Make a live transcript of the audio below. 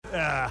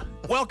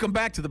Welcome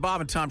back to the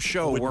Bob and Tom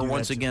Show. We're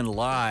once again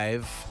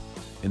live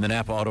in the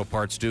Napa Auto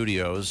Parts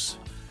Studios.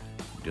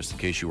 Just in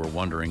case you were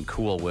wondering,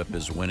 Cool Whip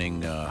is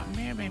winning.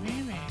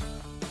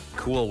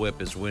 Cool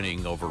Whip is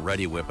winning over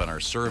Ready Whip on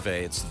our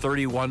survey. It's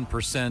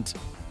 31%.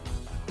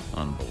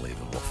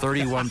 Unbelievable.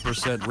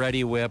 31%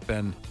 Ready Whip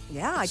and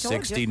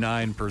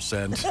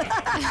 69%.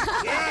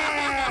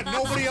 Yeah!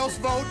 Nobody else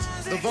votes.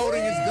 The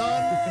voting is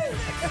done.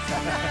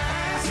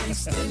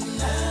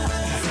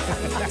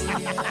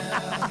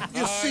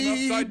 You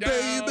see,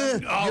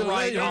 baby. All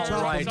right.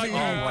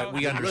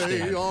 We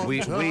understand.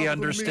 We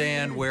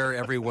understand where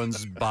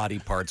everyone's body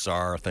parts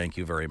are. Thank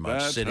you very much.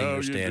 That's Sitting how or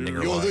you standing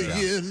do or it. You're lying the down.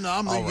 yin,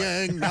 I'm the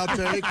yang. Now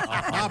take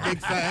my big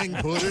fang,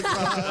 put it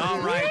right. All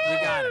right, we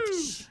got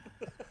it.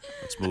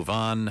 Let's move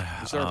on.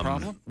 Is there a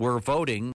problem? We're voting.